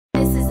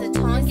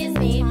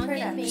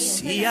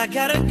See, I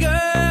got a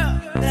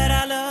girl that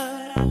I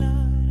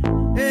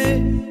love.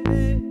 Hey.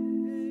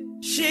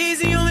 She's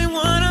the only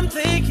one I'm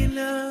thinking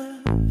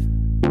of.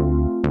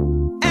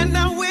 And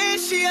I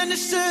wish she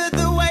understood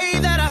the way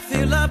that I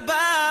feel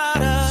about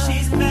her.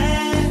 She's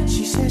mad,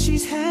 she says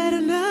she's had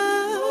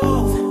enough.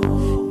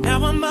 Ooh.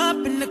 Now I'm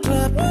up in the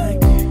club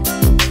like,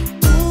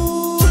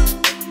 ooh,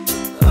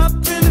 up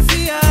in the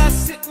VI,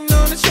 sitting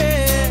on the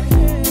chair.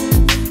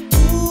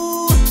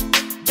 Ooh,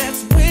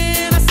 that's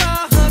when I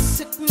saw her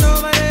sitting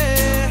over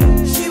there.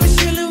 She was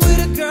chilling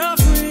with a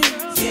girlfriend.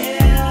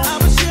 Yeah, I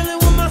was chilling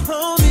with my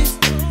homies.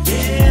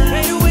 Yeah,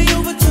 made her way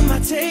over to my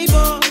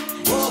table.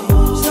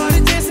 Whoa.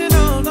 Started dancing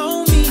all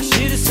on me. I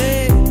should've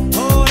said,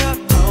 hold up,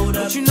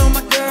 don't you know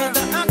my girl?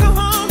 The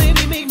alcohol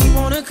maybe made me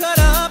wanna cut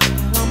up.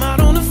 I'm out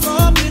on the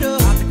floor with her.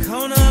 Out the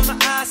corner of my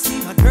eye, see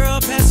my girl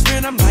best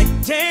friend. I'm like,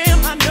 damn,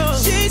 I know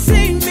she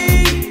seen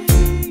me.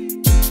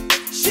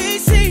 She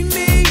seen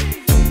me.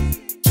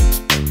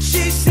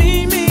 She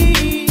seen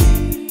me.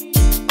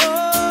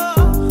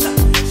 Oh,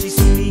 she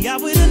seen me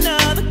out with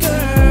another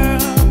girl.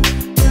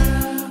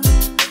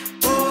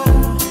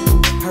 Oh,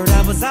 heard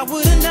I was out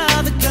with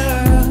another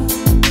girl.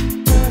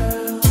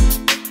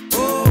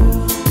 Oh,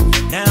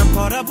 now I'm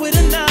caught up with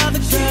another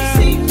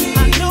girl.